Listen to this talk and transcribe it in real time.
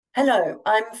Hello,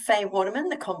 I'm Faye Waterman,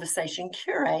 the Conversation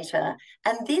Curator,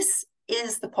 and this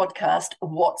is the podcast,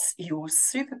 What's Your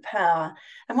Superpower?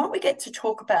 And what we get to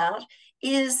talk about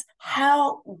is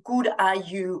how good are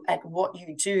you at what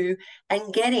you do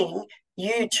and getting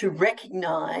you to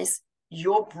recognize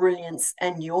your brilliance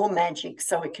and your magic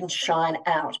so it can shine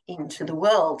out into the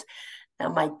world. Now,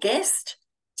 my guest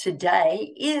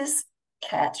today is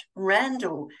Kat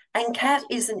Randle. And Kat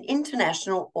is an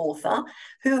international author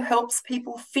who helps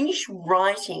people finish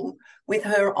writing with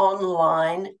her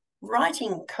online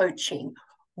writing coaching.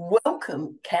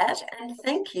 Welcome, Kat, and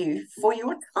thank you for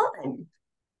your time.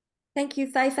 Thank you,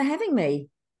 Faye, for having me.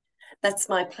 That's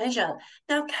my pleasure.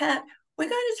 Now, Kat, we're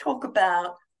going to talk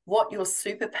about what your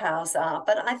superpowers are,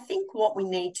 but I think what we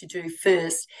need to do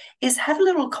first is have a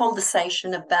little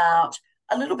conversation about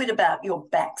a little bit about your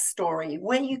backstory,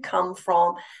 where you come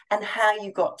from and how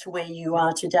you got to where you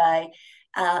are today.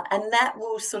 And that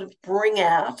will sort of bring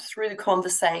out through the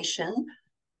conversation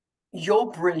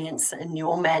your brilliance and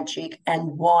your magic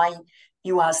and why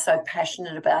you are so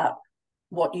passionate about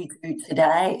what you do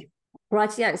today.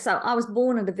 Right, yeah. So I was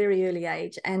born at a very early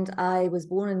age, and I was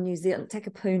born in New Zealand,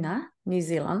 Takapuna, New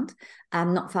Zealand,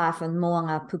 not far from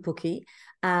Moanga Pupuki.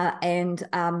 And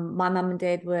my mum and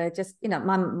dad were just,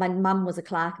 my mum was a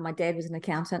clerk and my dad was an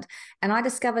accountant. And I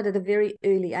discovered at a very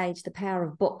early age the power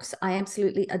of books. I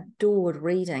absolutely adored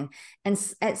reading. And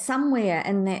at somewhere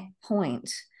in that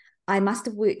point, I must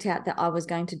have worked out that I was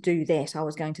going to do that. I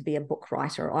was going to be a book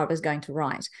writer. I was going to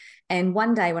write. And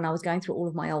one day when I was going through all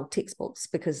of my old textbooks,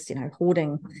 because,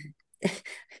 hoarding,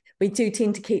 we do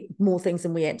tend to keep more things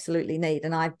than we absolutely need.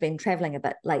 And I've been traveling a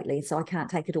bit lately, so I can't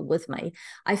take it all with me.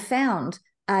 I found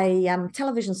a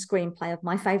television screenplay of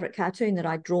my favorite cartoon that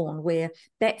I'd drawn where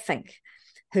Batfink,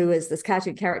 who is this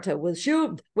cartoon character with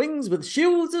wings with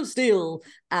shields of steel,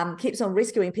 keeps on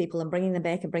rescuing people and bringing them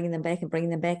back and bringing them back and bringing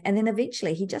them back. And then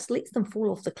eventually he just lets them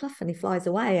fall off the cliff and he flies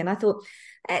away. And I thought,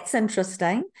 that's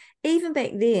interesting. Even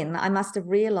back then, I must have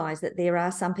realized that there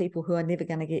are some people who are never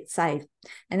going to get saved.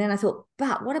 And then I thought,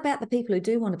 but what about the people who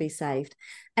do want to be saved?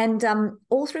 And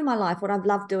all through my life, what I've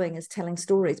loved doing is telling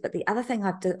stories. But the other thing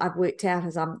I've worked out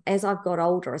is as I've got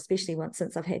older, especially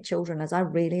since I've had children, is I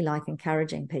really like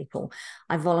encouraging people.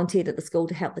 I volunteered at the school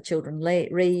to help the children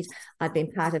read. I've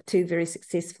been part of two very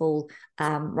successful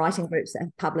writing groups that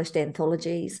have published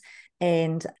anthologies.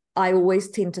 And I always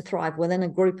tend to thrive within a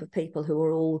group of people who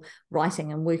are all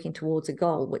writing and working towards a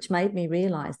goal, which made me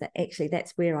realize that actually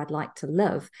that's where I'd like to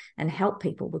live and help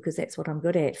people, because that's what I'm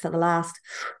good at. For the last,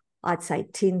 I'd say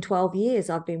 10, 12 years,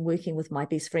 I've been working with my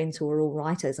best friends who are all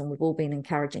writers, and we've all been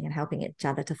encouraging and helping each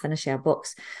other to finish our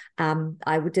books.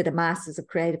 I did a Master's of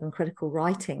Creative and Critical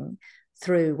Writing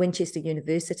through Winchester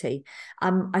University.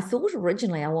 I thought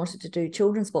originally I wanted to do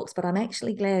children's books, but I'm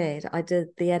actually glad I did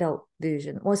the adult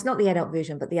version. Well, it's not the adult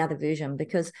version, but the other version,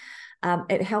 because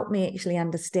it helped me actually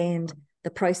understand the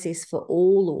process for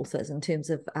all authors in terms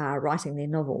of writing their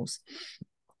novels.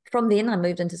 From then, I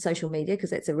moved into social media because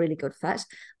that's a really good fit,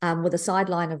 with a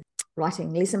sideline of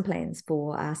writing lesson plans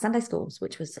for Sunday schools,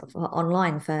 which was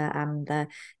online for the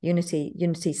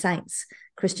Unity Saints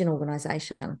Christian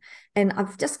organisation. And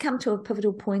I've just come to a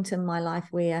pivotal point in my life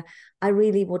where I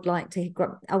really would like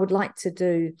to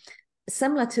do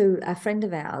similar to a friend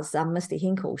of ours, Misty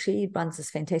Hinkle. She runs this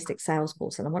fantastic sales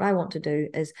course. And what I want to do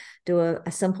is do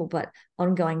a simple but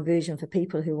ongoing version for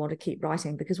people who want to keep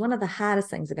writing, because one of the hardest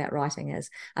things about writing is,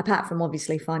 apart from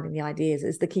obviously finding the ideas,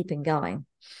 is the keeping going.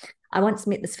 I once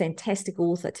met this fantastic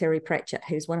author, Terry Pratchett,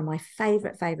 who's one of my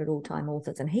favorite all-time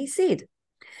authors. And he said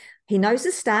he knows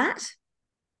the start,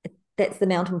 that's the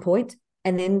mountain point,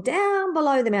 and then down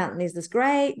below the mountain, there's this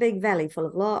great big valley full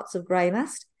of lots of grey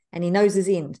mist, and he knows his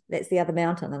end. That's the other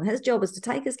mountain. And his job is to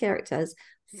take his characters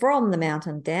from the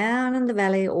mountain down in the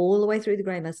valley, all the way through the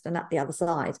grey mist and up the other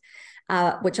side,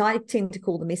 which I tend to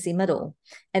call the messy middle.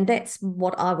 And that's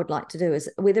what I would like to do,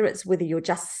 is whether you're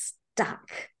just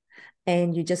stuck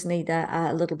and you just need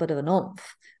a little bit of an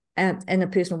oomph and a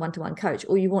personal one-to-one coach,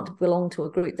 or you want to belong to a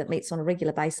group that meets on a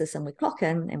regular basis and we clock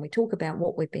in and we talk about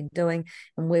what we've been doing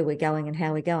and where we're going and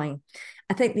how we're going.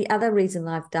 I think the other reason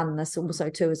I've done this also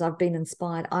too is I've been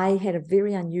inspired. I had a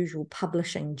very unusual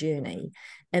publishing journey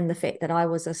in the fact that I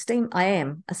am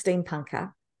a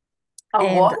steampunker.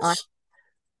 A what?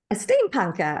 A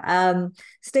steampunker.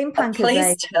 Steampunk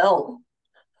Please tell.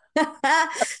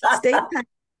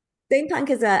 Steampunk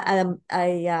is a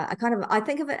kind of, I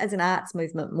think of it as an arts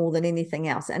movement more than anything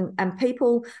else. And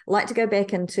people like to go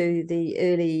back into the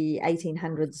early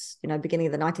 1800s, beginning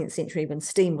of the 19th century, when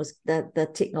steam was the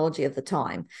technology of the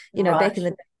time. Right. Back in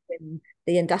the day when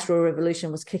the Industrial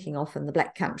Revolution was kicking off in the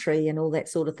Black Country and all that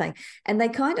sort of thing. And they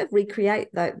kind of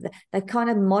they kind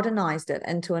of modernized it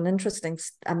into an interesting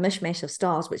mishmash of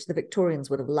styles, which the Victorians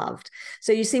would have loved.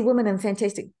 So you see women in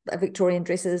fantastic Victorian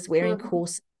dresses wearing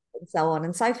corsets and so on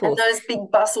and so And forth. those big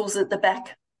bustles at the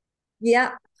back.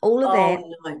 Yeah, all of that.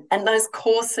 Oh, no. And those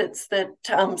corsets that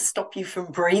stop you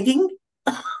from breathing.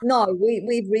 No,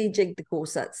 we've rejigged the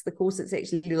corsets. The corsets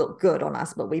actually look good on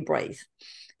us, but we breathe.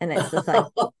 And that's the thing.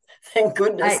 Thank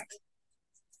goodness.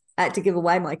 I had to give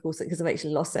away my corset because I've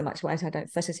actually lost so much weight I don't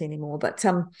fit it anymore. But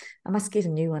I must get a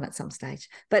new one at some stage.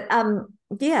 But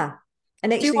yeah.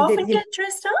 And actually, do you often get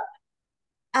dressed up?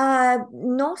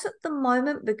 Not at the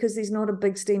moment, because there's not a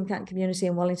big steampunk community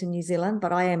in Wellington, New Zealand,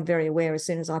 but I am very aware as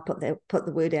soon as I put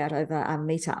the word out over a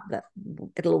meetup that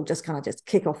it'll all just kind of just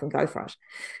kick off and go for it.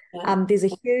 Yeah. There's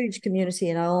a huge community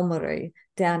in Aomaru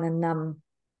down in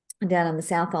the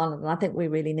South Island, and I think we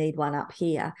really need one up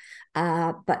here.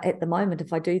 But at the moment,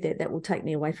 if I do that, that will take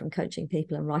me away from coaching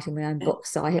people and writing my own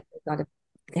books. So I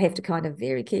have to kind of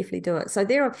very carefully do it. So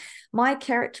my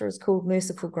character is called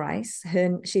Merciful Grace.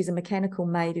 She's a mechanical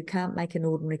maid who can't make an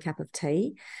ordinary cup of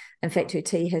tea. In fact, her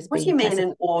tea has been... What do you mean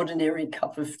an ordinary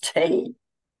cup of tea?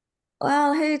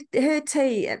 Well, her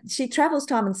tea, she travels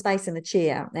time and space in a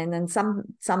chair, and in some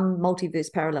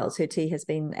multiverse parallels, her tea has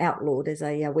been outlawed as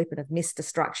a weapon of mass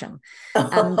destruction.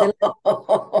 The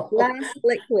last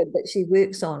liquid that she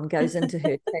works on goes into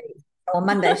her tea. On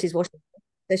Monday, she's washing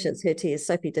dishes. Her tea is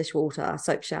soapy dishwater,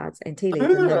 soap shards, and tea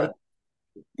leaves.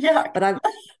 Yeah. But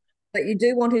you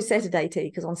do want her Saturday tea,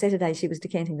 because on Saturday she was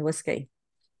decanting the whiskey.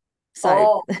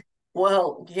 So,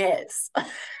 well, yes.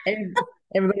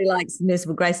 Everybody likes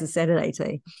Merciful Grace's Saturday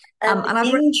tea. And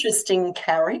interesting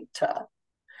character.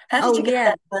 How did you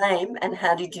get that name, and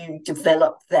how did you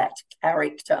develop that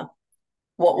character?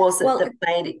 What was it that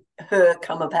made her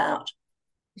come about?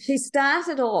 She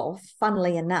started off,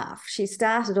 funnily enough,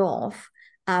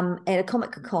 at a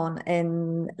Comic Con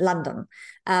in London.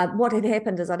 What had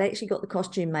happened is I'd actually got the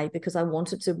costume made because I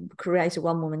wanted to create a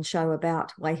one-woman show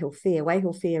about Weyhill Fair.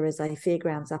 Weyhill Fair is a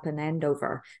fairgrounds up in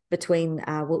Andover, between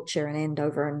Wiltshire and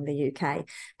Andover in the UK.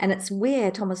 And it's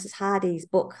where Thomas Hardy's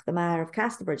book, The Mayor of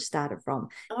Casterbridge, started from.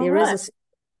 There is a story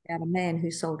about a man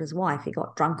who sold his wife. He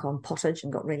got drunk on pottage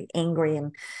and got really angry,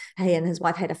 and he and his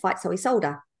wife had a fight, so he sold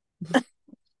her.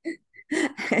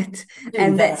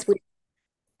 and that's where...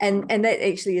 And that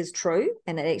actually is true,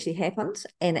 and it actually happened,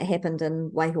 and it happened in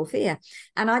Weyhill Fair.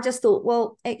 And I just thought,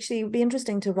 well, actually, it would be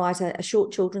interesting to write a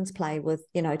short children's play with,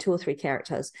 2 or 3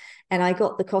 characters. And I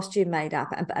got the costume made up,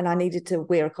 and I needed to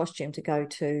wear a costume to go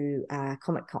to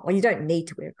Comic Con. Well, you don't need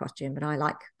to wear a costume, but I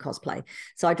like cosplay.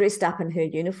 So I dressed up in her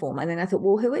uniform, and then I thought,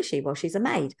 well, who is she? Well, she's a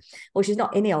maid. Well, she's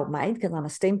not any old maid, because I'm a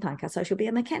steampunker, so she'll be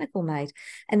a mechanical maid.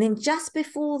 And then just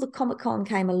before the Comic Con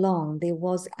came along, there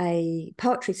was a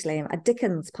poetry slam, a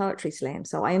Dickens poetry slam.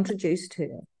 So I introduced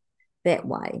her that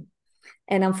way.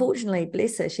 And unfortunately,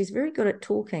 bless her, she's very good at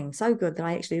talking, so good that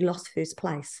I actually lost first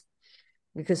place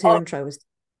because her intro was...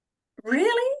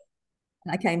 Really?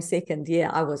 I came second. Yeah,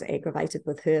 I was aggravated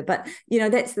with her. But,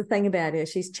 that's the thing about her.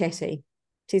 She's chatty.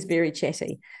 She's very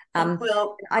chatty.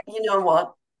 Well, you know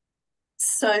what?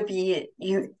 So be it.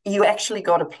 You actually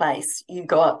got a place. You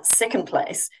got second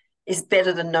place. Is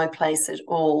better than no place at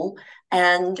all,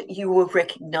 and you were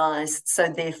recognised, so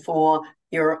therefore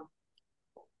you're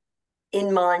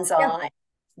in mind's eye.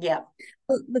 Yeah.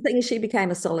 Well, the thing is, she became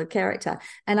a solid character,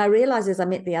 and I realised as I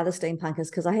met the other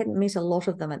steampunkers, because I hadn't met a lot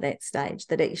of them at that stage,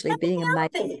 that actually being a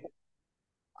maid...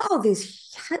 Oh,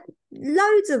 there's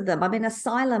loads of them. I mean,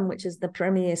 Asylum, which is the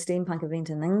premier steampunk event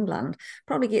in England,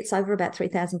 probably gets over about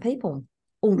 3,000 people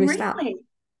all dressed up.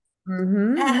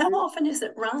 Mm-hmm. How often is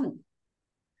it run?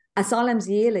 Asylum's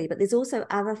yearly, but there's also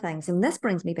other things, and this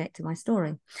brings me back to my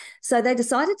story. So they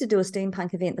decided to do a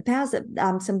steampunk event. The powers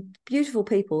that some beautiful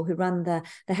people who run the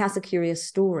House of Curious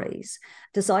Stories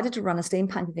decided to run a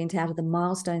steampunk event out of the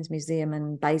Milestones Museum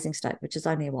in Basingstoke, which is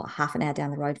only half an hour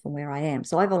down the road from where I am.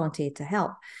 So I volunteered to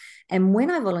help. And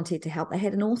when I volunteered to help, they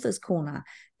had an author's corner.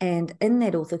 And in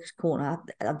that author's corner,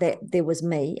 there was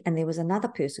me, and there was another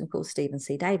person called Stephen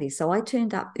C. Davies. So I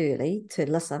turned up early to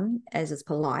listen, as is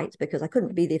polite, because I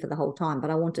couldn't be there for the whole time, but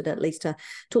I wanted at least to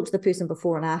talk to the person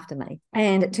before and after me.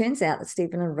 And it turns out that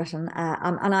Stephen had written,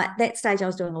 and at that stage I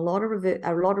was doing a lot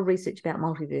of research about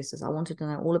multiverses. I wanted to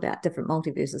know all about different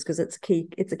multiverses, because it's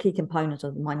a key component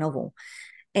of my novel.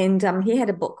 And he had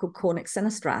a book called Cornix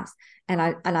Sinistras, and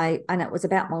it was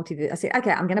about multiverse. I said,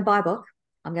 okay, I'm going to buy a book.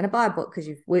 I'm going to buy a book because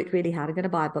you've worked really hard. I'm going to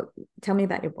buy a book. Tell me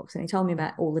about your books. And he told me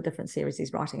about all the different series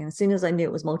he's writing. And as soon as I knew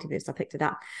it was multiverse, I picked it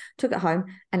up, took it home,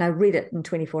 and I read it in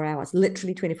 24 hours,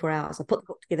 literally 24 hours. I put the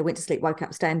book together, went to sleep, woke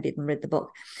up, stayed in bed and read the book.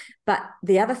 But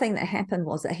the other thing that happened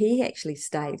was that he actually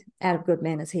stayed, out of good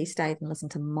manners, he stayed and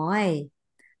listened to my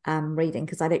reading,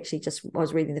 because I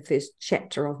was reading the first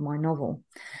chapter of my novel.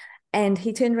 And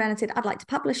he turned around and said, I'd like to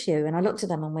publish you. And I looked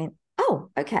at him and went, oh,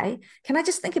 okay. Can I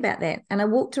just think about that? And I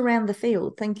walked around the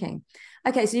field thinking,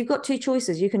 okay, so you've got two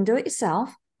choices. You can do it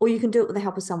yourself, or you can do it with the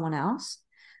help of someone else.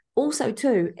 Also,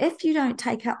 too, if you don't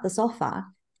take up this offer,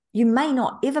 you may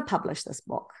not ever publish this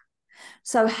book.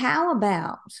 So how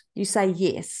about you say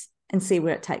yes and see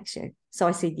where it takes you? So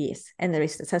I said yes, and the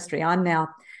rest is history.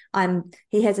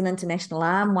 He has an international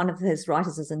arm. One of his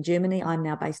writers is in Germany. I'm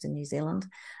now based in New Zealand.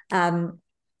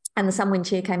 And the Sun Wind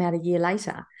Chair came out a year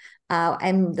later.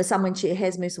 And the Sun Wind Chair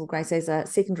has Merciful Grace as a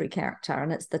secondary character,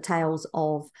 and it's the tales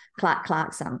of Clark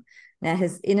Clarkson. Now,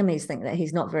 his enemies think that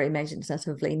he's not very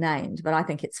imaginatively named, but I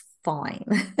think it's fine.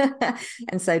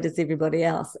 And so does everybody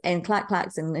else. And Clark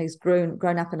Clarkson has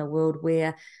grown up in a world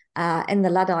where when the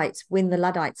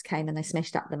Luddites came and they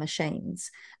smashed up the machines,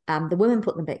 the women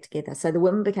put them back together. So the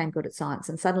women became good at science,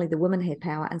 and suddenly the women had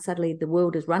power, and suddenly the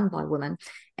world is run by women.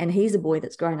 And he's a boy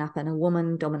that's grown up in a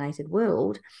woman-dominated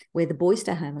world where the boys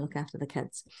stay home and look after the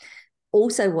kids.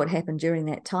 Also, what happened during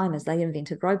that time is they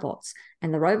invented robots,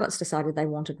 and the robots decided they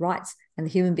wanted rights, and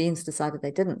the human beings decided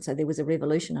they didn't. So there was a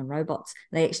revolution in robots.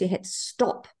 They actually had to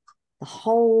stop the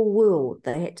whole world.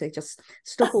 They had to just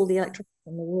stop all the electricity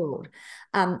in the world.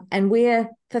 And we're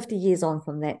 50 years on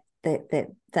from that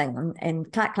thing.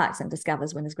 And Clark Clarkson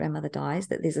discovers when his grandmother dies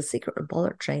that there's a secret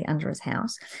laboratory under his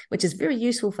house, which is very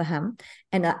useful for him,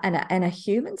 and a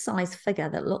human-sized figure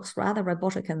that looks rather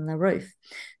robotic in the roof.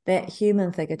 That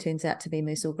human figure turns out to be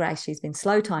Merciful Grace. She's been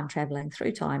slow time traveling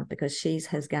through time because she's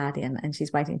his guardian, and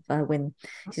she's waiting for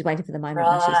the moment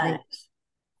when she's needed.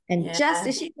 And just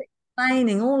as she's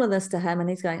explaining all of this to him, and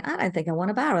he's going, I don't think I want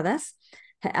to borrow this,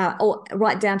 or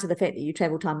right down to the fact that you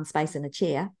travel time and space in a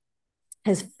chair.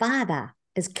 His father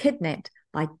is kidnapped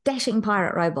by dashing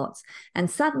pirate robots, and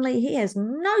suddenly he has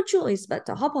no choice but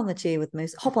to hop on the chair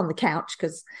hop on the couch,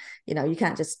 because you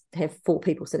can't just have 4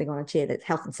 people sitting on a chair. That's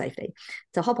health and safety.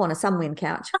 To hop on a Sun Wind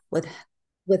couch with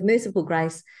Merciful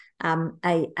Grace,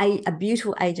 a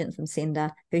beautiful agent from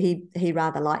Sender who he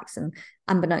rather likes, and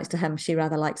unbeknownst to him, she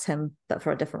rather likes him, but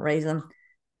for a different reason.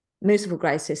 Merciful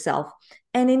Grace herself,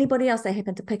 and anybody else they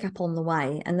happen to pick up on the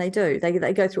way. And they do.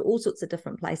 They go through all sorts of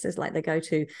different places. Like they go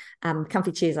to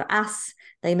Comfy Chairs Are Us.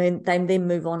 They then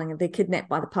move on, and they're kidnapped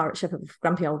by the pirate ship of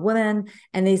grumpy old women.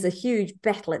 And there's a huge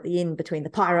battle at the end between the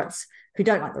pirates who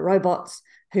don't like the robots,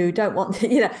 who don't want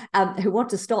who want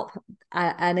to stop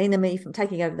an enemy from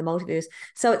taking over the multiverse.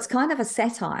 So it's kind of a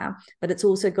satire, but it's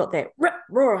also got that rip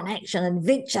roaring action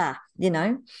adventure.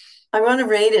 I want to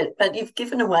read it, but you've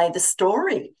given away the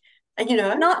story. And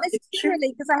not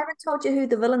necessarily, because I haven't told you who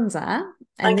the villains are.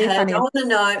 And okay, I don't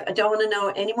want to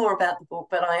know any more about the book,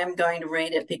 but I am going to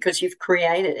read it because you've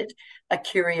created a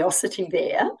curiosity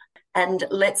there. And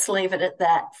let's leave it at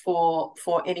that for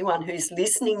anyone who's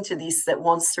listening to this that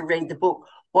wants to read the book.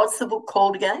 What's the book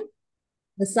called again?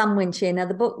 The Sun Wind Chair. Now,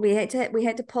 the book, we had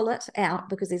to pull it out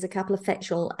because there's a couple of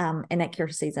factual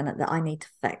inaccuracies in it that I need to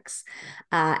fix.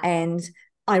 And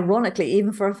ironically,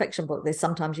 even for a fiction book, there's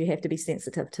sometimes you have to be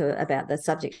sensitive about the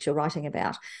subjects you're writing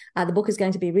about. The book is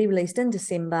going to be re-released in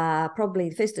December, probably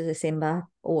the 1st of December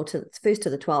or to 1st to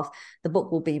the 12th. The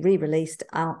book will be re-released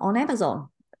on Amazon.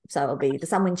 So it'll be The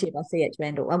Sun Wind Chair by C.H.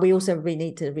 Randle. And we also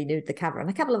need to renew the cover and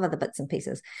a couple of other bits and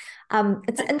pieces.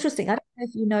 It's interesting. I don't know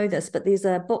if you know this, but there's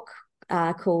a book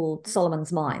called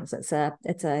Solomon's Mines. It's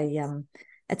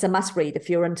a must-read if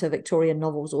you're into Victorian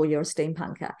novels or you're a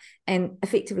steampunker. And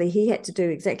effectively, he had to do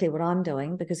exactly what I'm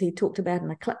doing because he talked about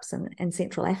an eclipse in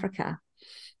Central Africa,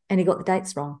 and he got the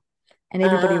dates wrong. And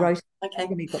everybody wrote, okay,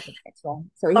 he got the dates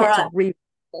wrong. So he had to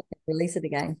release it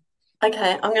again.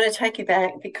 Okay, I'm going to take you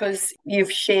back because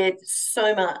you've shared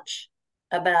so much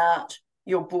about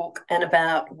your book and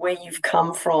about where you've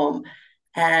come from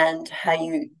and how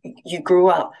you grew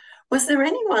up. Was there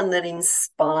anyone that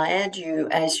inspired you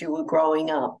as you were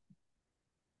growing up?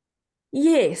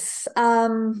 Yes.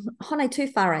 Hone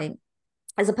Tūwhare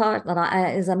is a poet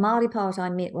is a Māori poet I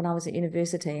met when I was at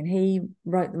university, and he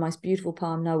wrote the most beautiful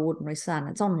poem, No Ordinary Sun.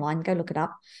 It's online. Go look it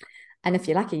up. And if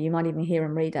you're lucky, you might even hear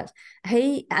him read it.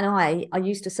 He and I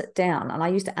used to sit down and I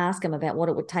used to ask him about what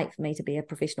it would take for me to be a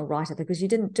professional writer, because you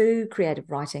didn't do creative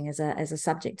writing as a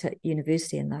subject at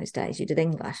university in those days. You did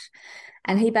English.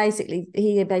 And he basically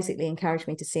encouraged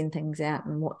me to send things out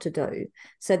and what to do.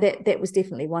 So that was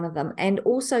definitely one of them. And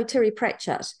also Terry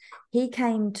Pratchett, he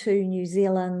came to New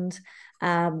Zealand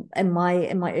in my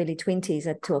early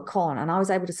 20s to a con, and I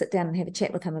was able to sit down and have a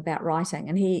chat with him about writing,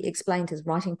 and he explained his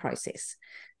writing process,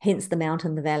 hence the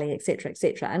mountain, the valley, etc.,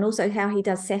 and also how he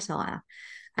does satire,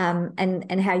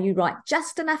 and how you write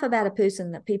just enough about a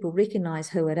person that people recognize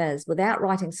who it is without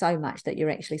writing so much that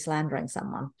you're actually slandering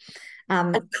someone.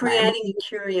 And creating a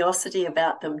curiosity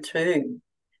about them too.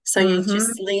 So you're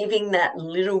just leaving that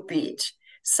little bit.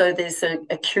 So there's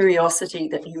a curiosity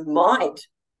that you might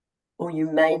or you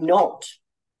may not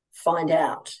find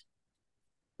out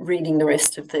reading the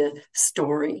rest of the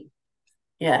story.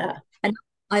 Yeah. And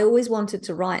I always wanted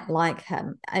to write like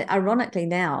him. Ironically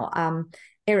now,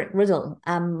 Eric Riddle,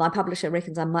 my publisher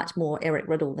reckons I'm much more Eric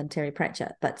Riddle than Terry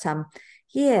Pratchett. But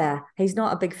yeah, he's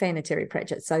not a big fan of Terry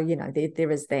Pratchett. So,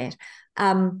 there is that.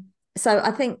 So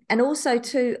I think, and also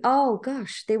too, oh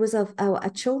gosh, there was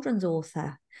a children's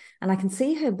author, and I can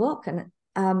see her book,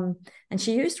 and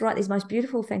she used to write these most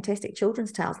beautiful, fantastic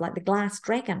children's tales, like the glass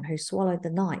dragon who swallowed the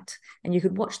knight, and you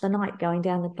could watch the knight going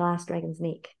down the glass dragon's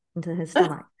neck into his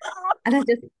stomach. And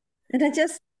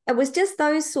it was just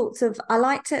those sorts of, I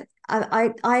liked it.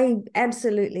 I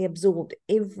absolutely absorbed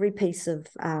every piece of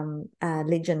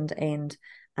legend and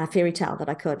fairy tale that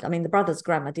I could. I mean, the Brothers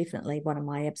Grimm are definitely one of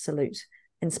my absolute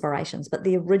inspirations, but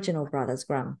the original Brothers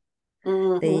Grimm,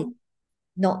 Mm-hmm.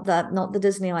 not the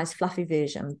Disneyized fluffy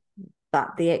version,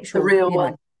 but the actual, the real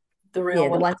one. The real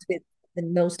one. The ones with the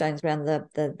millstones around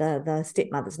the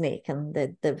stepmother's neck, and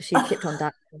she kept on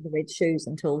dancing with the red shoes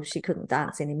until she couldn't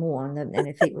dance anymore, and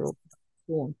her feet were all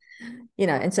torn.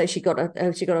 And so she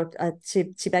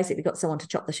basically got someone to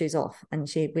chop the shoes off, and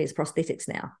she wears prosthetics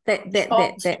now.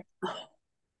 That's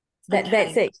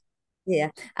it.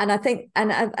 Yeah, and I think,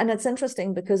 and it's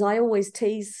interesting because I always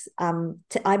tease,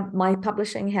 my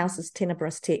publishing house is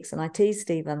Tenebrous Text, and I tease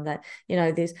Stephen that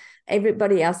there's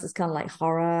everybody else is kind of like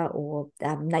horror or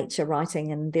nature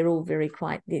writing, and they're all very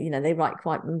quite, they write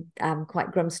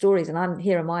quite grim stories, and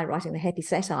am I writing the happy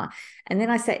satire. And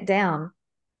then I sat down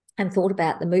and thought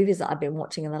about the movies that I've been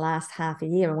watching in the last half a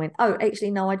year, and went, oh, actually,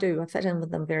 no, I do. I fit in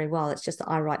with them very well. It's just that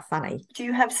I write funny. Do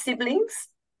you have siblings?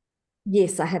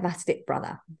 Yes, I have a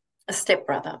stepbrother. A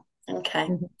stepbrother. Okay.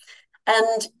 Mm-hmm.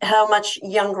 And how much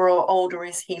younger or older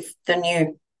is he than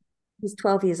you? He's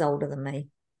 12 years older than me.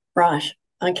 Right.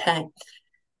 Okay.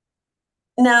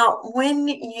 Now, when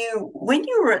you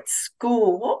were at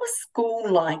school, what was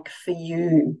school like for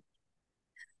you?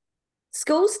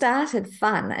 School started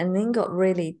fun and then got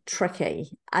really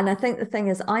tricky. And I think the thing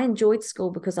is, I enjoyed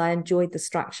school because I enjoyed the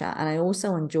structure, and I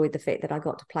also enjoyed the fact that I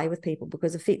got to play with people,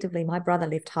 because effectively my brother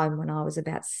left home when I was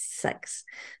about 6.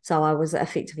 So I was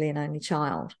effectively an only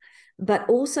child. But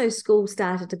also school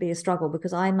started to be a struggle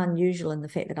because I'm unusual in the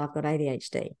fact that I've got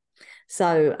ADHD.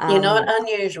 So You're not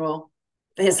unusual.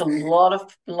 There's a lot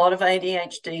of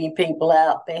ADHD people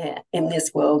out there in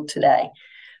this world today.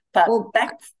 But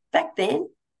back then,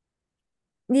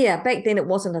 yeah, back then it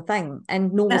wasn't a thing,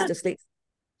 and nor was dyslexia.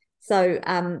 So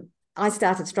I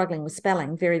started struggling with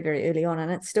spelling very, very early on,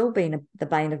 and it's still been the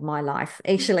bane of my life.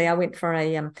 Actually, I went for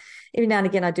every now and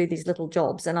again I do these little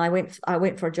jobs, and I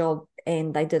went for a job,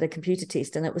 and they did a computer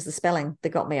test, and it was the spelling that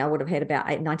got me. I would have had about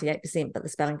 98%, but the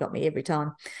spelling got me every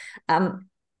time.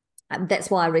 That's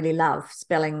why I really love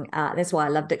spelling. That's why I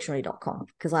love dictionary.com,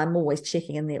 because I'm always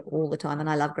checking in there all the time, and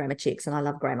I love grammar checks, and I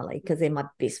love Grammarly because they're my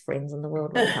best friends in the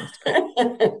world when it comes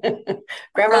to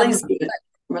Grammarly's good.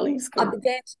 Grammarly's good. I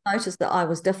began to notice that I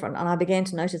was different, and I began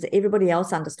to notice that everybody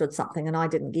else understood something and I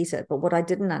didn't get it. But what I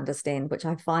didn't understand, which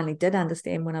I finally did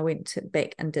understand when I went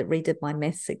back and redid my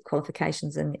maths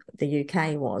qualifications in the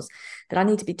UK, was that I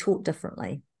need to be taught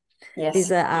differently. Yes.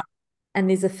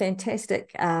 There's a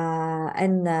fantastic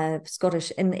in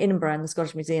Edinburgh, in the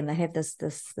Scottish Museum, they have this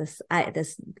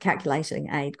calculating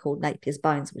aid called Napier's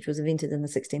Bones, which was invented in the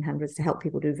 1600s to help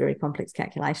people do very complex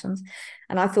calculations.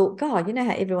 And I thought, God, you know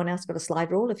how everyone else got a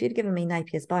slide rule? If you'd given me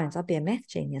Napier's Bones, I'd be a math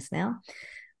genius now.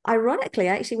 Ironically,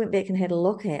 I actually went back and had a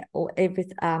look at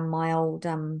my old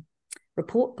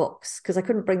report books, because I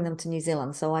couldn't bring them to New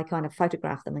Zealand, so I kind of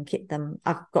photographed them and kept them.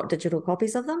 I've got digital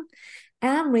copies of them,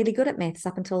 and I'm really good at maths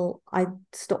up until I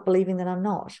stopped believing that I'm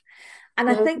not. And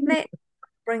I think that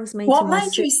brings me to what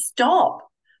made you stop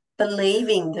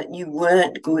believing that you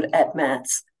weren't good at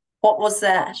maths? What was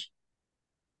that?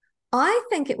 I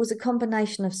think it was a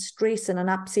combination of stress and an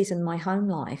upset in my home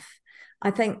life.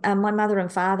 I think my mother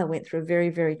and father went through a very,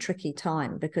 very tricky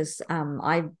time because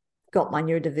I got my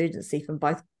neurodivergency from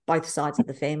both sides of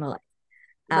the family.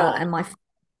 Right.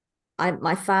 And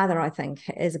my father, I think,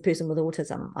 is a person with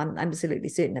autism. I'm absolutely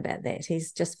certain about that.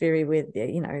 He's just very weird.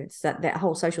 It's that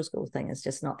whole social school thing is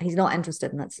just not, he's not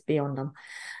interested, and it's beyond him.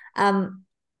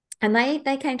 And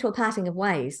they came to a parting of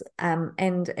ways,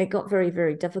 and it got very,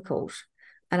 very difficult.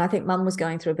 And I think mum was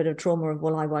going through a bit of trauma of,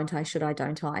 well, I won't I, should I,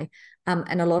 don't I?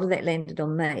 And a lot of that landed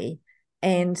on me.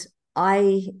 And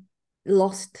I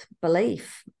lost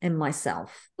belief in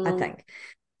myself, I think.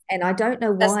 And I don't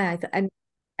know why.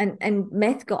 And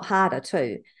math got harder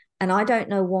too. And I don't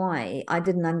know why I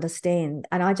didn't understand.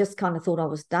 And I just kind of thought I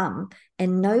was dumb.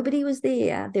 And nobody was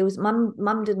there. There was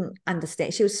mum didn't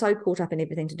understand. She was so caught up in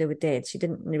everything to do with dad. She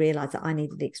didn't realize that I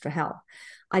needed extra help.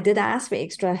 I did ask for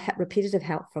extra repetitive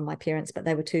help from my parents, but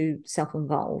they were too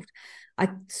self-involved. I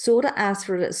sort of asked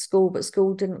for it at school, but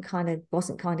school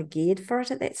wasn't kind of geared for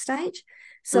it at that stage.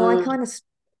 So I kind of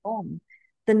on.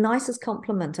 The nicest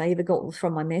compliment I ever got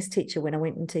from my maths teacher when I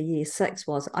went into year 6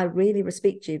 was, I really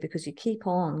respect you because you keep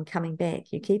on coming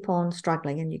back. You keep on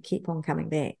struggling and you keep on coming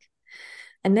back.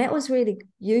 And that was really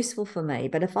useful for me.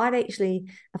 But if I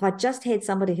just had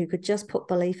somebody who could just put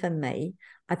belief in me,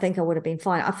 I think I would have been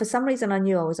fine. For some reason, I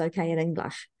knew I was okay at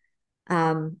English.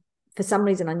 For some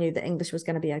reason, I knew that English was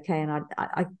going to be okay. And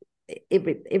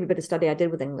every bit of study I did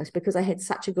with English, because I had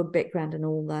such a good background in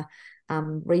all the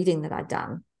reading that I'd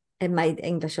done, it made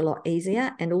English a lot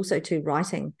easier. And also to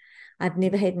writing. I've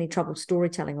never had any trouble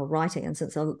storytelling or writing. And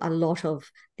since a lot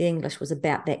of the English was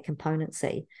about that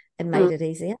componency, it made it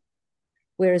easier.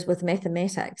 Whereas with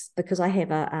mathematics, because I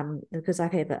have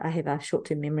a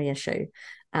short-term memory issue,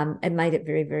 it made it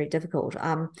very, very difficult.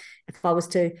 If I was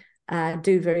to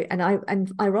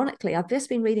and ironically, I've just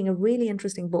been reading a really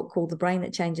interesting book called The Brain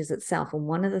That Changes Itself, and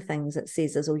one of the things it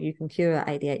says is, you can cure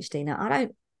ADHD. Now,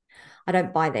 I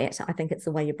don't buy that. I think it's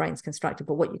the way your brain's constructed.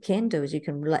 But what you can do is you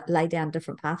can lay down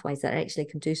different pathways that are actually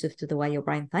conducive to the way your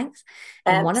brain thinks.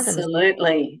 And one of them is,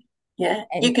 yeah,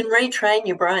 you can retrain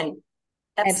your brain.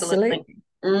 Absolutely.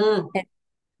 And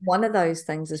one of those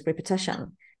things is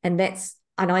repetition, and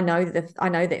I know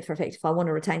that for a fact. If I want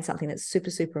to retain something that's super,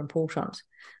 super important,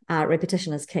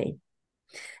 repetition is key.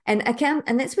 And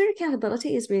that's where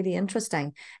accountability is really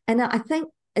interesting. And I think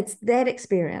it's that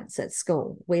experience at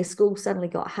school where school suddenly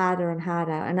got harder and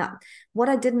harder. And what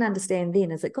I didn't understand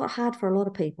then is it got hard for a lot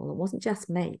of people. It wasn't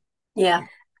just me. Yeah.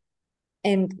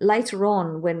 And later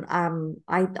on, when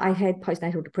I had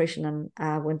postnatal depression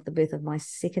and with the birth of my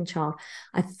second child,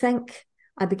 I think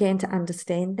I began to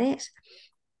understand that.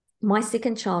 My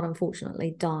second child,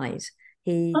 unfortunately, died.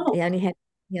 He only had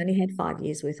 5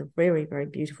 years worth of very, very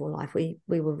beautiful life. We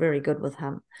were very good with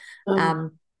him.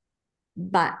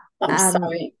 But I'm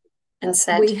sorry and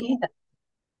sad to hear that.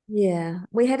 Yeah,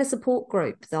 we had a support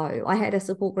group though. I had a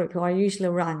support group who I usually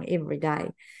run every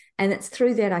day. And it's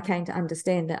through that I came to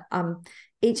understand that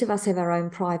each of us have our own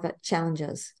private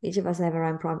challenges. Each of us have our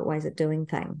own private ways of doing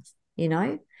things,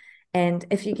 And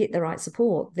if you get the right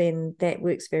support, then that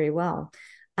works very well.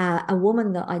 A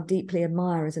woman that I deeply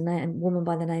admire is a woman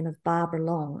by the name of Barbara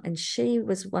Long, and she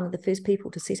was one of the first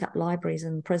people to set up libraries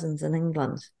in prisons in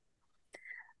England.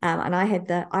 And I had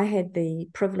the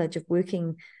privilege of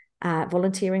working,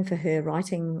 volunteering for her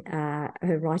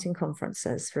writing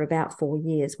conferences for about 4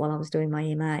 years while I was doing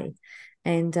my MA,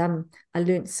 and I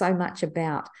learned so much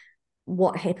about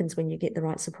what happens when you get the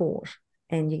right support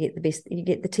and you get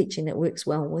the teaching that works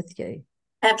well with you.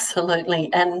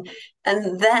 Absolutely, and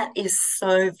that is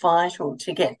so vital,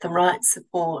 to get the right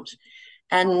support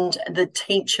and the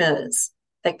teachers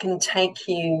that can take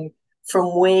you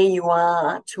from where you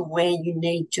are to where you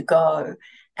need to go,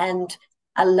 and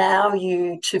allow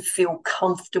you to feel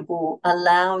comfortable,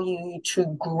 allow you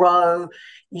to grow,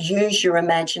 use your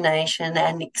imagination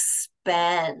and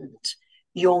expand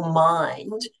your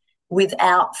mind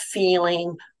without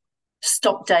feeling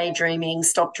stop daydreaming,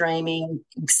 stop dreaming,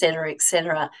 et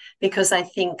cetera. Because I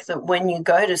think that when you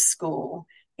go to school,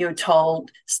 you're told,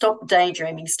 stop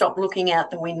daydreaming, stop looking out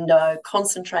the window,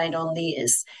 concentrate on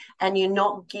this. And you're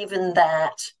not given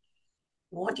that,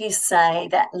 what do you say,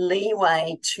 that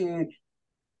leeway to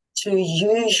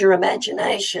use your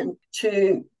imagination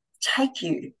to take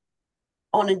you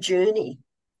on a journey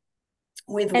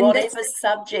with whatever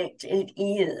subject it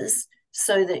is,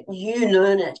 so that you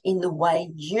learn it in the way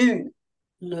you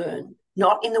learn,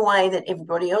 not in the way that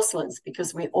everybody else learns,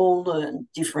 because we all learn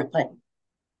differently.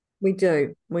 We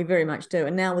do. We very much do.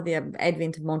 And now with the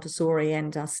advent of Montessori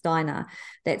and Steiner,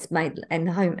 that's made, and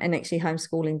actually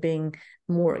homeschooling being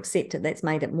more accepted, that's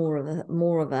made it more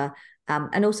of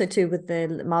And also too with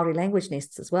the Maori language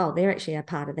nests as well. They're actually a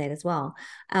part of that as well.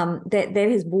 That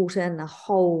has brought in a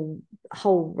whole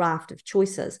raft of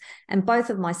choices. And both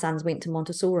of my sons went to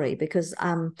Montessori because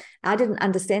I didn't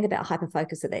understand about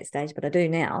hyperfocus at that stage, but I do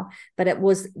now. But it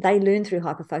was, they learn through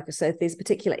hyperfocus. So if there's a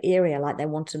particular area, like they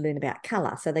want to learn about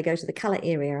color, so they go to the color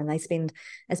area and they spend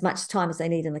as much time as they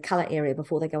need in the color area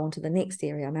before they go on to the next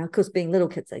area. Now, of course, being little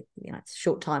kids, it's a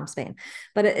short time span,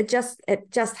 but it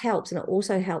just helps. And it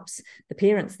also helps the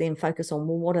parents then focus on,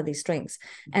 well, what are their strengths?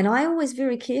 And I always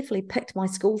very carefully picked my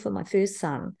school for my first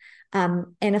son. And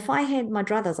if I had my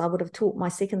druthers, I would have taught my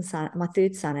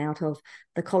third son out of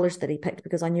the college that he picked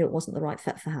because I knew it wasn't the right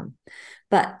fit for him.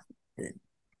 But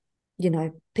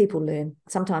people learn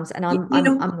sometimes, and I'm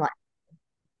like,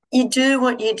 you do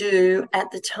what you do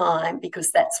at the time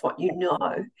because that's what you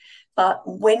know. But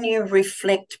when you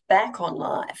reflect back on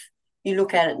life, you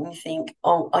look at it and you think,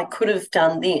 oh, I could have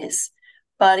done this,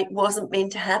 but it wasn't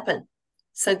meant to happen.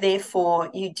 So therefore,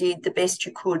 you did the best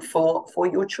you could for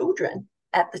your children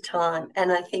at the time.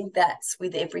 And I think that's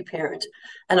with every parent.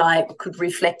 And I could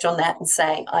reflect on that and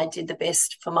say, I did the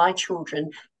best for my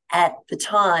children at the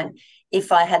time.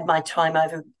 If I had my time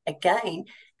over again,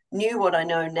 knew what I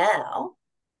know now,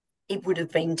 it would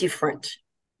have been different.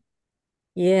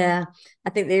 Yeah, I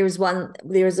think there is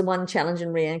one challenge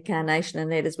in reincarnation,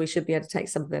 and that is we should be able to take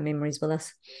some of our memories with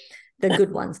us, the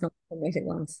good ones, not the traumatic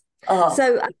ones. Oh.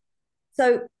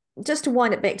 So just to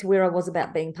wind it back to where I was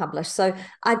about being published. So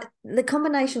the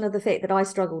combination of the fact that I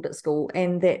struggled at school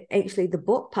and that actually the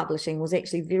book publishing was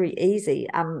actually very easy.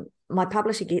 My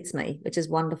publisher gets me, which is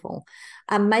wonderful,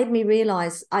 made me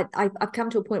realize I've come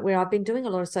to a point where I've been doing a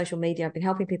lot of social media. I've been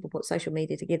helping people put social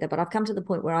media together, but I've come to the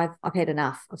point where I've had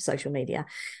enough of social media.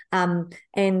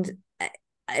 And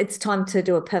it's time to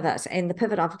do a pivot, and the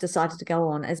pivot I've decided to go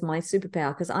on is my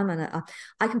superpower, because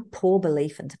I can pour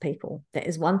belief into people. That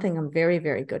is one thing I'm very,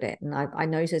 very good at, and I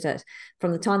noted it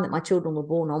from the time that my children were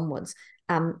born onwards.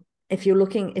 If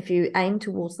you aim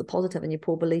towards the positive and you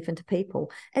pour belief into people,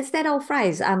 it's that old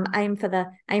phrase, aim for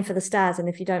the stars, and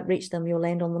if you don't reach them, you'll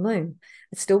land on the moon.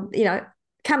 It's still,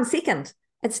 come second.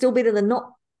 It's still better than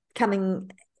not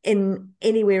coming in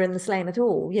anywhere in the slam at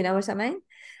all. You know what I mean?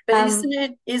 But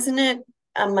isn't it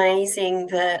amazing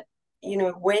that,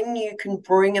 when you can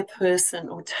bring a person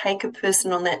or take a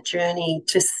person on that journey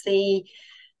to see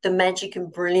the magic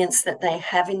and brilliance that they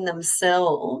have in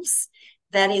themselves,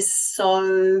 that is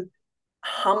so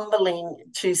humbling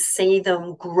to see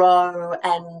them grow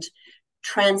and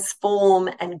transform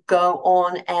and go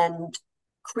on and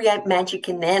create magic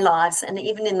in their lives and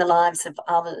even in the lives of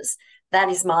others. That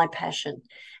is my passion.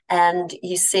 And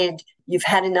you said you've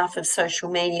had enough of social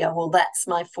media. Well, that's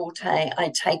my forte.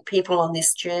 I take people on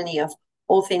this journey of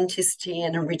authenticity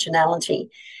and originality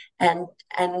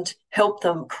and help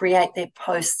them create their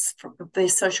posts, their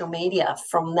social media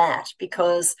from that,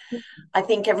 because I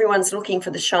think everyone's looking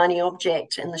for the shiny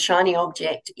object, and the shiny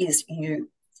object is you.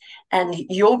 And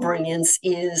your brilliance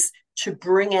is to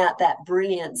bring out that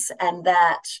brilliance and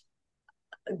that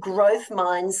growth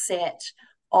mindset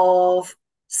of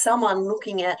someone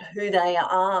looking at who they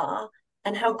are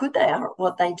and how good they are at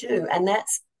what they do. And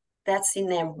that's in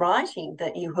their writing,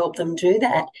 that you help them do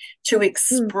that, to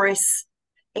express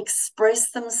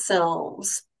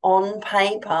themselves on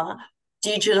paper,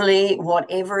 digitally,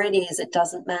 whatever it is, it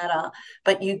doesn't matter.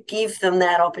 But you give them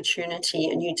that opportunity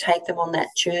and you take them on that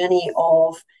journey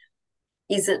of,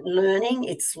 is it learning?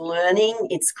 It's learning,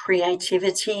 it's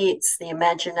creativity, it's the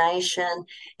imagination,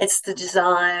 it's the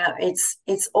desire, it's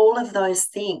all of those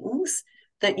things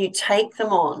that you take them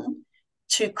on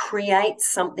to create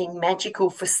something magical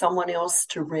for someone else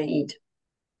to read.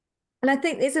 And I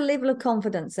think there's a level of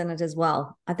confidence in it as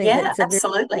well. I think Yeah,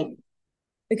 absolutely.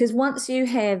 Because once you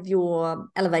have your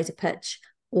elevator pitch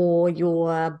or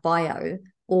your bio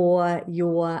or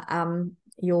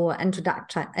your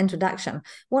introduction,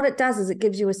 what it does is it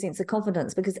gives you a sense of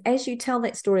confidence, because as you tell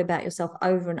that story about yourself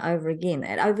over and over again,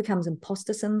 it overcomes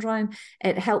imposter syndrome.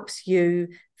 It helps you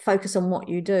focus on what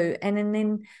you do, and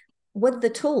then with the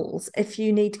tools, if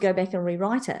you need to go back and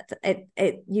rewrite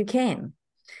it you can.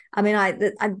 I mean,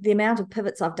 the amount of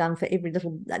pivots I've done for every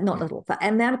the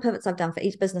amount of pivots I've done for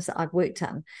each business that I've worked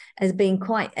in has been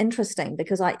quite interesting,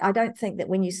 because I don't think that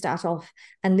when you start off,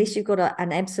 unless you've got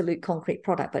an absolute concrete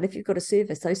product, but if you've got a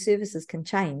service, those services can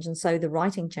change, and so the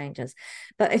writing changes.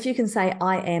 But if you can say,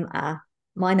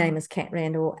 my name is Kat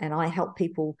Randle, and I help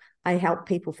people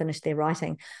finish their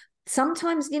writing.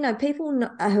 Sometimes, people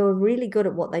who are really good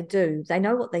at what they do, they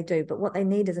know what they do, but what they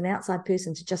need is an outside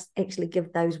person to just actually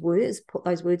put those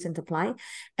words into play.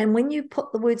 And when you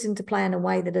put the words into play in a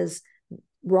way that is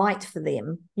right for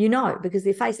them, because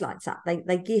their face lights up. They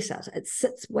get it. It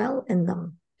sits well in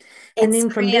them. And It's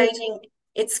then from there,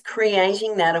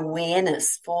 creating that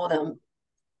awareness for them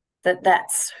that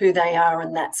that's who they are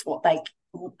and that's what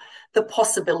the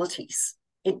possibilities.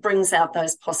 It brings out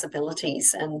those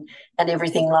possibilities and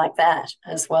everything like that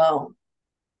as well.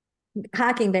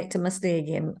 harking back to Misty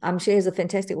again, she has a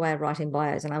fantastic way of writing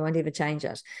bios, and I won't ever change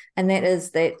it. And that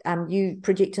is that you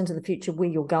project into the future where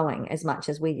you're going as much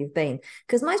as where you've been.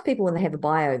 Because most people, when they have a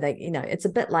bio, it's a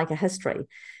bit like a history.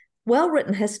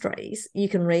 Well-written histories you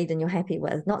can read and you're happy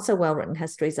with. Not so well-written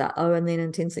histories are, and then in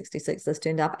 1066 this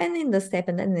turned up, and then this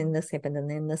happened, and then this happened, and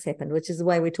then this happened, which is the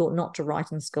way we're taught not to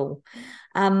write in school.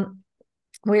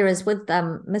 Whereas with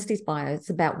Misty's bio,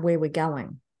 it's about where we're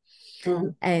going.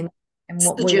 And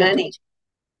what the we journey. want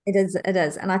to. It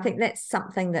is. And I think that's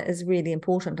something that is really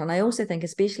important. And I also think,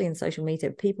 especially in social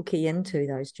media, people key into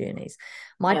those journeys.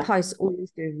 My posts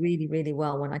always do really, really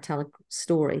well when I tell a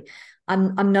story.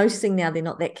 I'm noticing now they're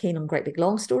not that keen on great big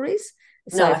long stories.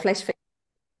 So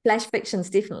flash fiction's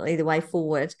definitely the way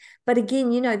forward. But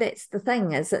again, that's the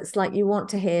thing, is it's like you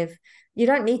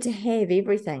don't need to have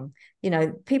everything.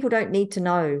 People don't need to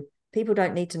know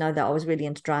that I was really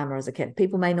into drama as a kid.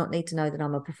 People may not need to know that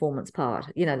I'm a performance poet.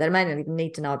 They may not even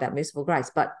need to know about Merciful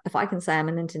Grace. But if I can say I'm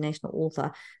an international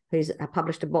author who's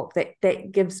published a book,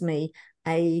 that gives me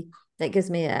a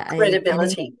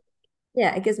credibility.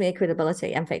 It gives me a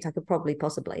credibility. In fact, I could probably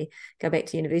possibly go back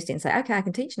to university and say, okay, I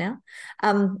can teach now.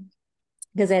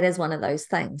 Because that is one of those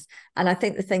things. And I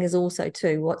think the thing is also,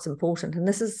 too, what's important, and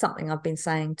this is something I've been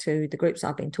saying to the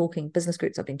business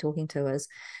groups I've been talking to, is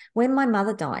when my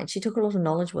mother died, she took a lot of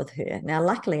knowledge with her. Now,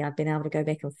 luckily, I've been able to go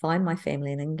back and find my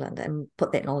family in England and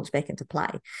put that knowledge back into play.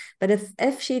 But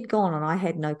if she'd gone and I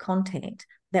had no contact,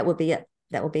 that would be it.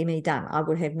 That would be me done. I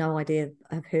would have no idea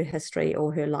of her history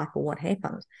or her life or what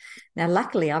happened. Now,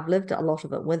 luckily, I've lived a lot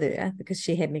of it with her because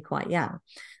she had me quite young.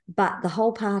 But the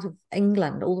whole part of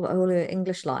England, all her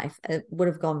English life, it would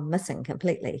have gone missing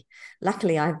completely.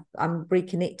 Luckily, I'm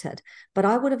reconnected. But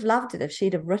I would have loved it if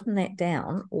she'd have written that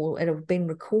down, or it have been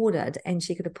recorded, and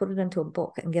she could have put it into a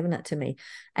book and given it to me.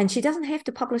 And she doesn't have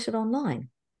to publish it online.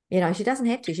 She doesn't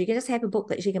have to. She can just have a book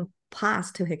that she can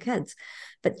pass to her kids.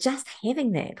 But just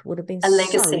having that would have been a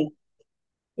legacy.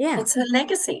 Yeah. It's a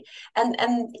legacy.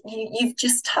 And you've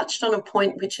just touched on a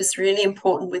point which is really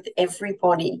important with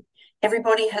everybody.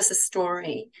 Everybody has a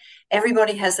story.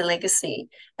 Everybody has a legacy.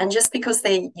 And just because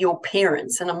they're your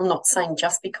parents, and I'm not saying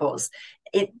just because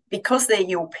they're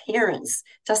your parents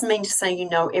doesn't mean to say you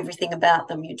know everything about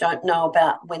them. You don't know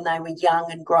about when they were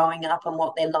young and growing up and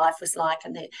what their life was like,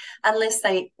 unless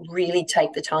they really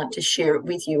take the time to share it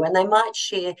with you. And they might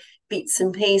share bits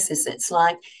and pieces. It's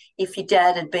like, if your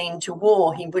dad had been to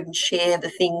war, he wouldn't share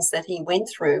the things that he went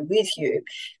through with you.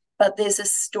 But there's a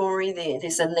story there.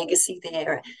 There's a legacy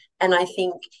there. And I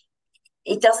think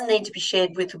it doesn't need to be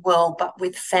shared with the world, but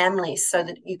with families, so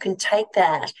that you can take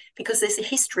that, because there's a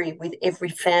history with every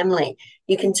family.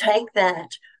 You can take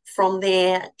that from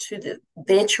there to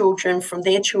their children, from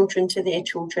their children to their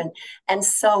children, and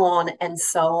so on and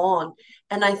so on.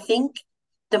 And I think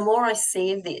the more I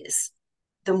see this,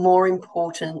 the more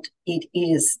important it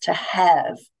is to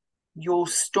have your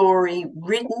story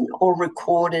written or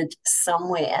recorded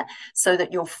somewhere, so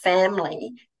that your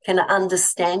family can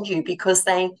understand you, because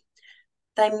they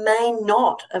may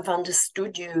not have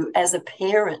understood you as a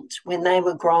parent when they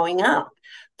were growing up.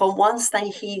 But once they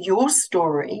hear your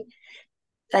story,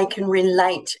 they can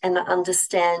relate and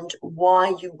understand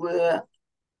why you were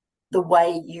the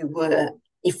way you were,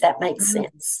 if that makes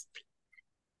sense.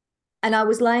 And I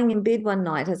was laying in bed one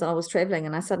night as I was traveling,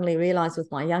 and I suddenly realized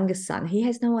with my youngest son, he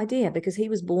has no idea, because he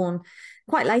was born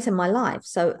quite late in my life.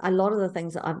 So a lot of the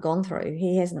things that I've gone through,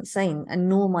 he hasn't seen, and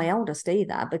nor my eldest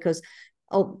either, because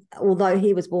although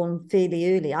he was born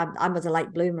fairly early, I was a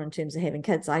late bloomer in terms of having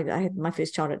kids. I had my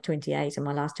first child at 28 and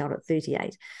my last child at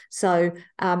 38. So,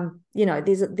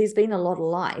 there's been a lot of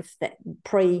life that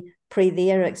pre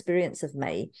their experience of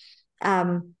me.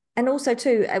 And also,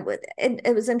 too,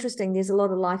 it was interesting. There's a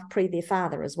lot of life pre their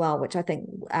father as well, which I think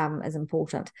is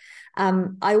important.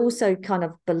 I also kind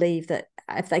of believe that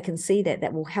if they can see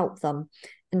that will help them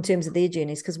in terms of their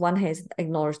journeys, because one has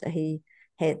acknowledged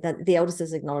that the eldest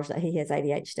has acknowledged that he has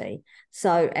ADHD,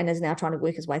 and is now trying to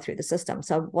work his way through the system.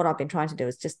 So what I've been trying to do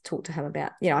is just talk to him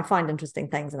about, I find interesting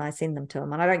things and I send them to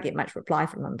him, and I don't get much reply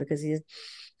from him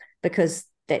because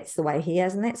that's the way he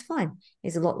is, and that's fine.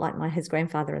 He's a lot like his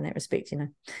grandfather in that respect,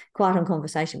 quiet on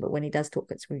conversation, but when he does talk,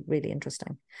 it's really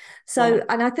interesting. So, yeah.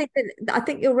 And I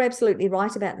think you're absolutely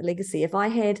right about the legacy. If I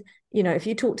had, if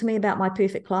you talk to me about my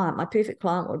perfect client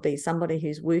would be somebody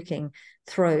who's working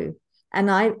through And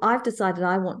I've decided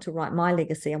I want to write my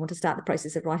legacy. I want to start the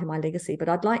process of writing my legacy, but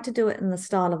I'd like to do it in the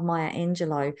style of Maya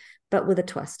Angelou, but with a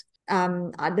twist.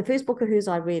 The first book of hers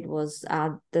I read was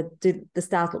Do the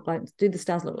Stars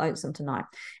Look Lonesome Tonight,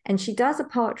 and she does a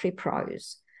poetry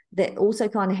prose that also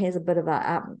kind of has a bit of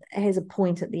has a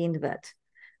point at the end of it,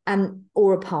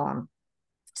 or a poem.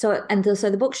 So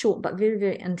the book's short but very,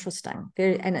 very interesting,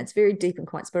 and it's very deep and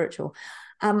quite spiritual.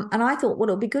 And I thought, well,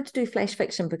 it would be good to do flash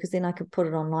fiction because then I could put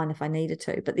it online if I needed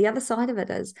to. But the other side of it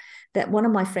is that one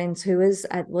of my friends who was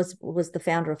the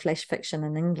founder of Flash Fiction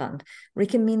in England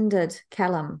recommended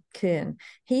Callum Kern.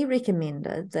 He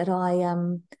recommended that I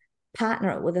partner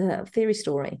it with a fairy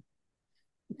story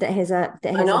that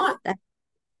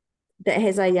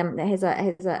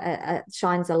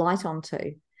shines a light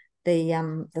onto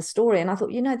the story. And I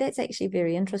thought, that's actually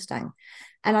very interesting.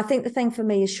 And I think the thing for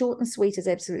me is short and sweet is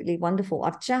absolutely wonderful.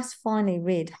 I've just finally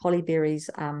read Holly Berry's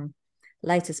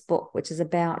latest book, which is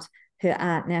about her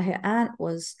aunt. Now,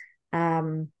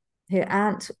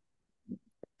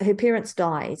 her parents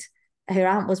died. Her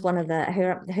aunt was one of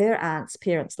her aunt's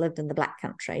parents lived in the Black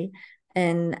Country up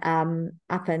in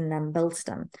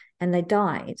Bilston, and they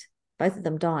died. Both of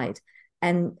them died.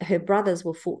 And her brothers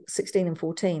were 16 and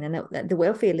 14, and the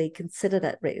Welfare League considered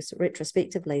it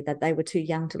retrospectively that they were too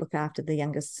young to look after the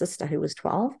youngest sister, who was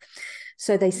 12.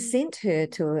 So they sent her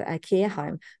to a care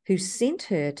home, who sent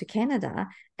her to Canada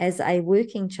as a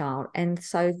working child. And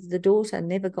so the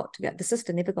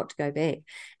sister never got to go back.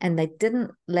 And they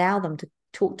didn't allow them to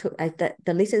talk to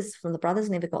the letters from the brothers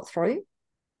never got through.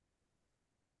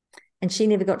 And she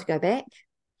never got to go back.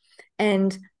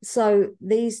 And so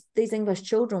these English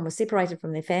children were separated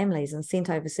from their families and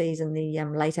sent overseas in the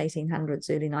late 1800s,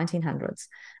 early 1900s.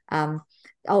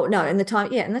 In the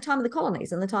time of the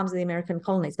colonies, in the times of the American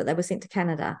colonies, but they were sent to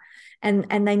Canada, and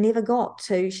she never got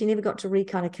to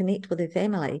kind of connect with her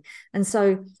family. And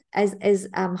so as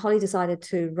Holly decided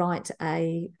to write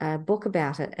a book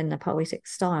about it in a poetic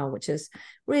style, which is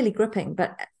really gripping,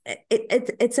 but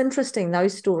it's interesting.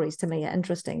 Those stories to me are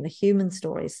interesting, the human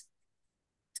stories.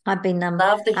 I've been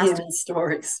love the human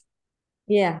stories.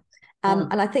 Yeah.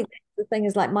 And I think the thing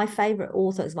is, like, my favorite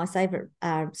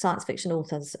science fiction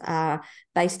authors are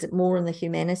based more in the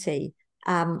humanity.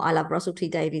 I love Russell T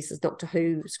Davies as Doctor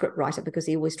Who scriptwriter because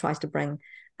he always tries to bring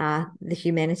the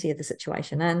humanity of the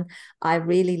situation. And I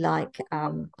really like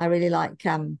I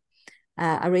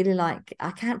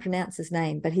can't pronounce his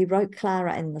name, but he wrote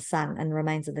Clara in the Sun and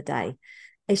Remains of the Day.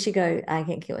 Ishigo, I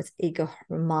think it was Ego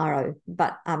Romaro,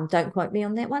 but don't quote me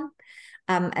on that one.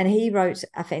 And he wrote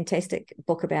a fantastic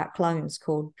book about clones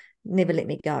called Never Let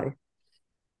Me Go.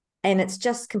 And it's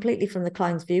just completely from the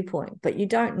clone's viewpoint, but you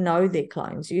don't know they're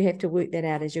clones. You have to work that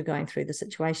out as you're going through the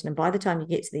situation. And by the time you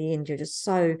get to the end, you're just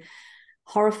so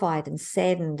horrified and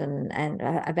saddened and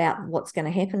about what's going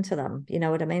to happen to them. You know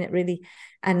what I mean? It really,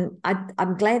 and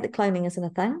I'm glad that cloning isn't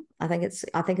a thing. I think it's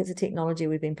a technology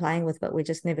we've been playing with, but we're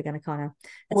just never going to kind of.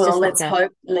 Well,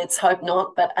 let's hope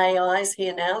not. But AI is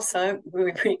here now, so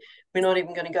we're not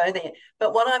even going to go there.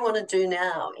 But what I want to do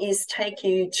now is take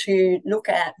you to look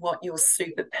at what your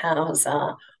superpowers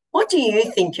are. What do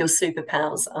you think your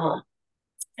superpowers are,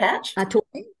 Kat?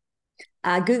 Talking.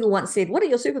 Google once said, "What are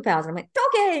your superpowers?" And I went,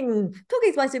 "Talking.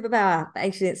 Talking's my superpower." But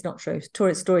actually, it's not true.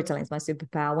 Storytelling is my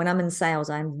superpower. When I'm in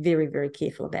sales, I'm very, very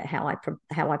careful about how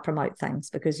I promote things,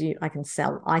 because I can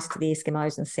sell ice to the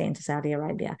Eskimos and sand to Saudi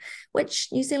Arabia, which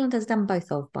New Zealand has done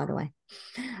both of, by the way.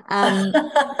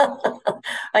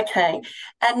 Okay.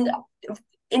 And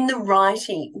in the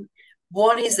writing,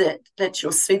 what is it that's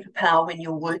your superpower when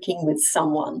you're working with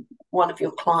someone, one of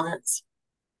your clients?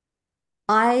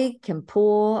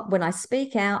 When I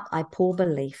speak out, I pour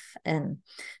belief in.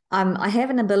 I have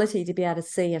an ability to be able to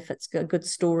see if it's a good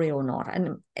story or not.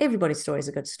 And everybody's story is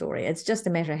a good story. It's just a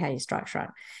matter of how you structure it.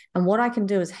 And what I can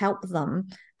do is help them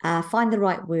find the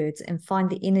right words and find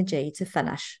the energy to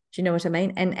finish. Do you know what I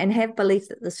mean? And have belief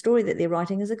that the story that they're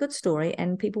writing is a good story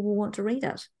and people will want to read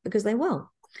it, because they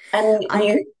will. And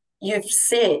you've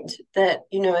said that,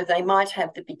 they might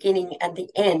have the beginning and the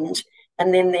end,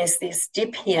 and then there's this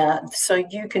dip here, so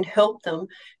you can help them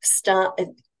start,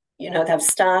 they've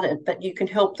started, but you can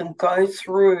help them go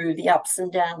through the ups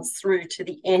and downs through to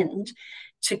the end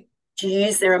to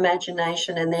use their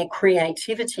imagination and their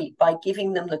creativity by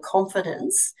giving them the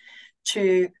confidence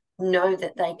to know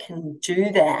that they can do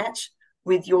that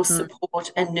with your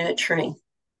support and nurturing.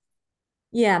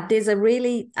 Yeah, there's a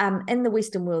really in the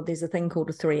Western world, there's a thing called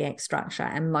a 3-act structure,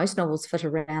 and most novels fit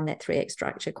around that 3-act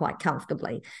structure quite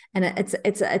comfortably. And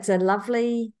it's a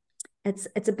lovely. It's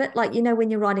a bit like,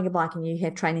 when you're riding a bike and you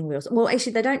have training wheels. Well,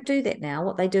 actually, they don't do that now.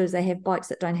 What they do is they have bikes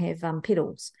that don't have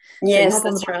pedals. Yes, so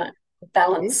that's right.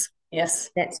 Balance. Yes.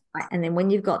 That's right. And then when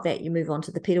you've got that, you move on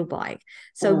to the pedal bike.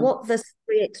 So Mm. what this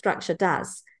 3X structure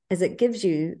does is it gives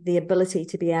you the ability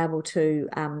to be able to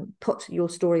put your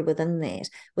story within that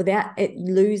without it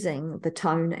losing the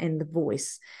tone and the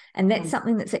voice. And that's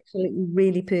something that's actually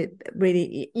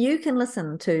really, you can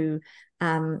listen to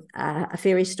a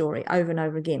fairy story over and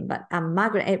over again, but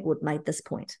Margaret Atwood made this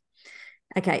point.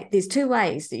 Okay, there's two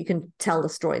ways that you can tell the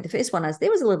story. The first one is there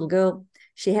was a little girl,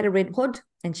 she had a red hood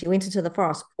and she went into the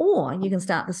forest. Or you can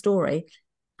start the story,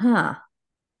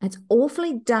 it's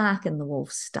awfully dark in the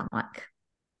wolf's stomach.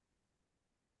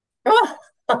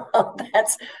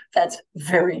 That's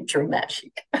very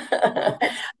dramatic.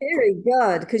 That's very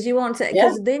good because you want to,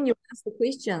 because then you ask the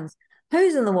questions.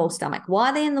 Who's in the wolf's stomach?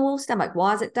 Why are they in the wolf's stomach?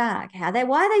 Why is it dark? Why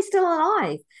are they still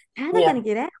alive? How are they going to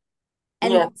get out?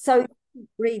 And so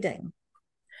reading.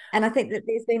 And I think that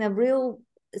there's been a real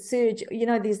surge.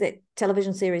 There's that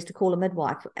television series To Call a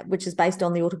Midwife, which is based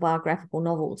on the autobiographical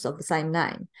novels of the same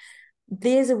name.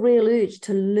 There's a real urge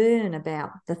to learn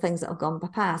about the things that have gone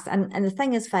past. And the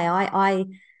thing is, Faye,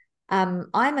 I'm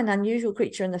an unusual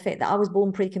creature in the fact that I was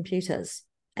born pre-computers,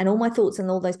 and all my thoughts and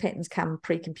all those patterns come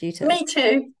pre-computers. Me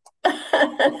too.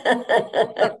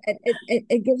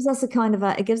 It gives us a kind of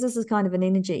an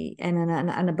energy and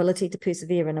an ability to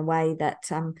persevere in a way that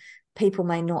people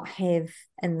may not have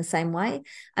in the same way.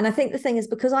 And I think the thing is,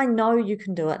 because I know you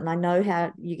can do it and I know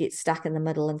how you get stuck in the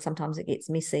middle and sometimes it gets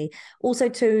messy. Also,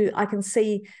 too, I can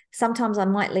see sometimes I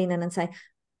might lean in and say,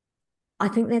 I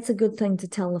think that's a good thing to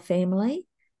tell the family,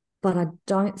 but I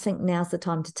don't think now's the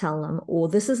time to tell them, or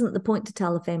this isn't the point to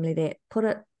tell the family that, put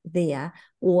it there,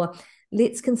 or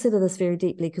let's consider this very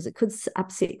deeply because it could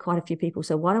upset quite a few people.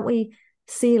 So why don't we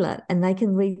seal it and they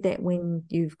can read that when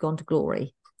you've gone to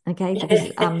glory. Okay,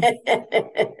 because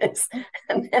yes.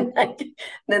 And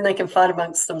then they can fight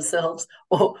amongst themselves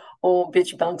or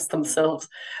bitch amongst themselves.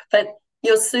 But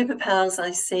your superpowers, I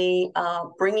see,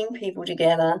 are bringing people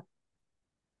together,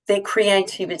 their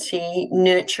creativity,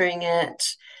 nurturing it,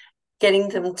 getting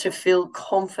them to feel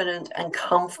confident and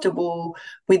comfortable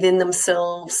within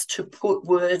themselves, to put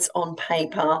words on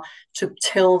paper, to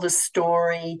tell the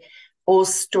story or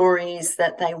stories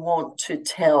that they want to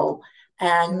tell.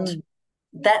 And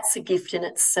that's a gift in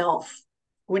itself.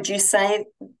 Would you say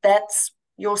that's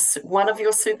one of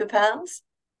your superpowers?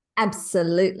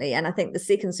 Absolutely. And I think the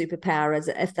second superpower is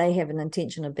if they have an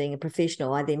intention of being a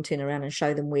professional, I then turn around and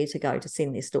show them where to go to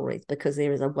send their stories, because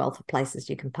there is a wealth of places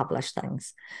you can publish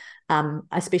things.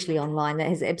 Especially online, that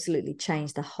has absolutely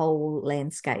changed the whole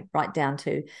landscape, right down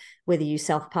to whether you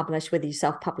self-publish with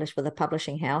a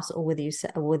publishing house, or whether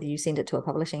you send it to a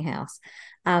publishing house.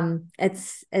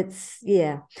 It's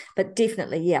but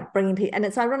definitely, bringing people. And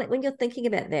it's ironic when you're thinking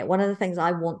about that. One of the things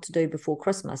I want to do before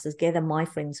Christmas is gather my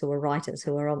friends who are writers,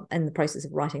 who are in the process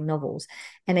of writing novels,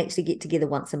 and actually get together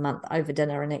once a month over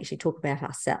dinner and actually talk about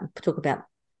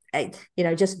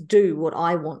just do what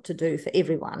I want to do for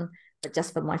everyone, but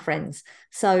just for my friends,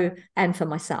 and for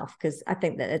myself, because I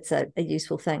think that it's a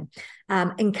useful thing.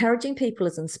 Encouraging people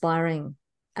is inspiring,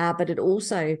 but it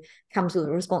also comes with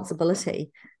a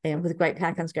responsibility, and with great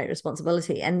power comes great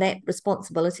responsibility. And that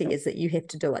responsibility is that you have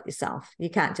to do it yourself. You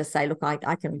can't just say, look,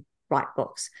 I can write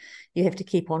books. You have to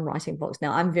keep on writing books.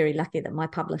 Now, I'm very lucky that my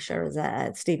publisher is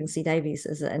Stephen C. Davies,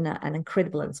 is an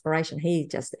incredible inspiration. He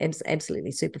just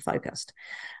absolutely super focused,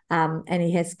 and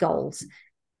he has goals.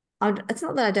 It's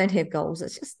not that I don't have goals.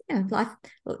 It's just life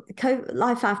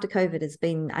after COVID has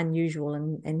been unusual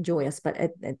and joyous, but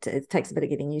it takes a bit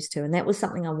of getting used to, and that was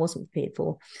something I wasn't prepared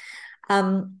for.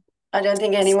 I don't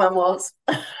think anyone was.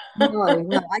 No, I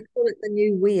call it the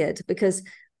new weird, because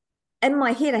in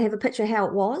my head I have a picture of how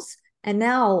it was, and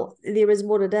now there is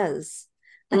what it is.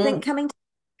 I think coming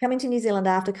to New Zealand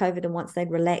after COVID, and once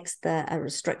they'd relaxed the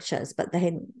restrictions, but they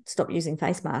hadn't stopped using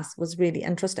face masks, was really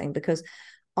interesting, because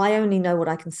I only know what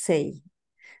I can see.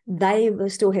 They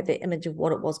still have that image of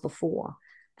what it was before.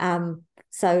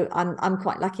 So I'm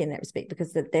quite lucky in that respect,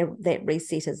 because that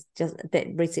reset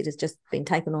has just been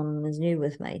taken on as new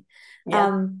with me.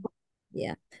 And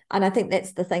I think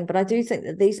that's the thing. But I do think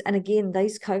that these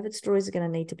COVID stories are going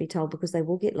to need to be told, because they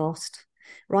will get lost.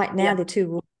 Right now, they're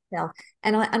too raw.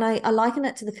 And I liken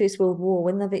it to the First World War.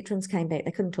 When the veterans came back,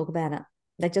 they couldn't talk about it.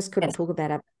 They just couldn't talk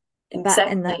about it.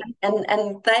 Exactly.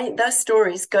 And those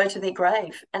stories go to their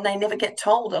grave, and they never get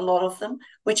told, a lot of them,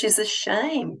 which is a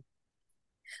shame.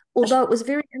 Although it was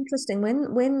very interesting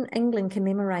when England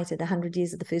commemorated 100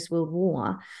 years of the First World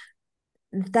War,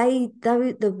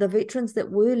 the veterans that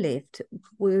were left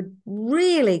were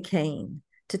really keen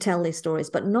to tell their stories,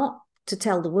 but not to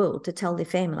tell the world, to tell their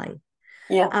family.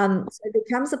 So there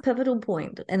comes a pivotal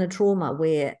point in a trauma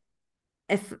where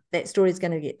if that story is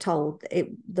going to get told,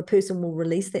 the person will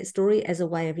release that story as a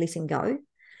way of letting go.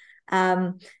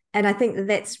 And I think that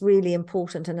that's really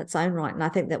important in its own right. And I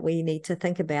think that we need to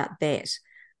think about that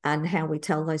and how we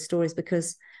tell those stories,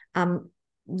 because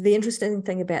the interesting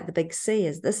thing about the Big C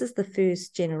is this is the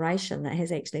first generation that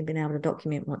has actually been able to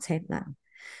document what's happening.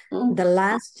 The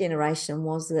last generation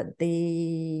was at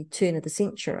the turn of the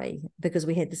century, because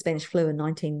we had the Spanish flu in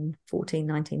 1914,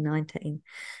 1919,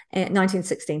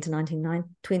 1916 to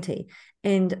 1920.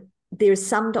 And there is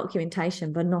some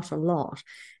documentation, but not a lot.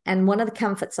 And one of the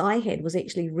comforts I had was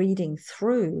actually reading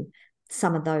through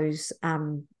some of those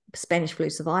Spanish flu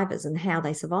survivors and how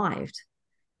they survived.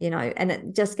 And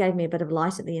it just gave me a bit of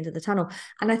light at the end of the tunnel.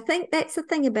 And I think that's the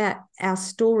thing about our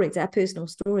stories, our personal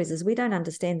stories, is we don't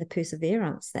understand the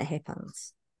perseverance that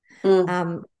happens.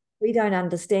 We don't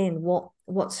understand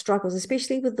what struggles,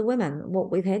 especially with the women, what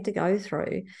we've had to go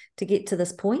through to get to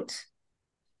this point.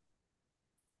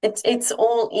 It's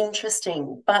all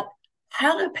interesting, but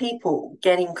how do people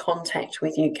get in contact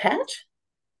with you, Kat?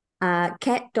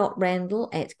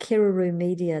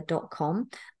 kat.randle@kirarumedia.com,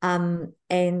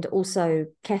 and also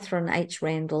Catherine H.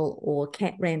 Randle or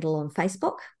Kat Randle on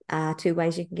Facebook. Two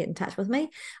ways you can get in touch with me.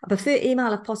 I prefer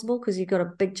email if possible, because you've got a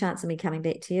big chance of me coming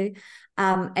back to you.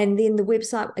 And then the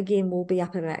website, again, will be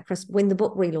up about Christmas. When the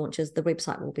book relaunches, the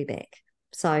website will be back.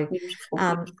 So,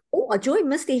 I joined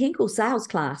Misty Hinkle's sales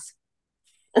class.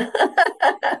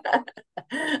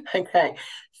 Okay.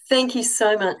 Thank you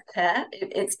so much, Kat.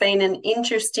 It's been an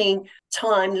interesting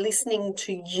time listening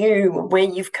to you, where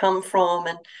you've come from,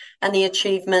 and the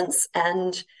achievements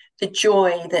and the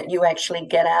joy that you actually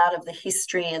get out of the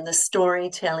history and the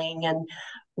storytelling, and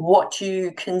what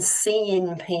you can see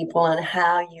in people and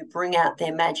how you bring out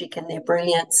their magic and their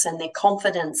brilliance and their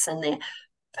confidence and their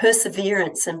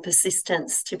perseverance and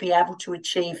persistence to be able to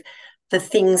achieve the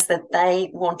things that they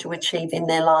want to achieve in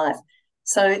their life.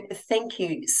 So thank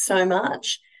you so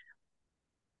much.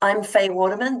 I'm Faye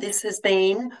Waterman. This has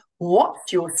been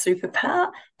What's Your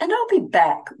Superpower? And I'll be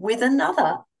back with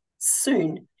another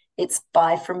soon. It's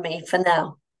bye from me for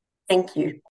now. Thank you.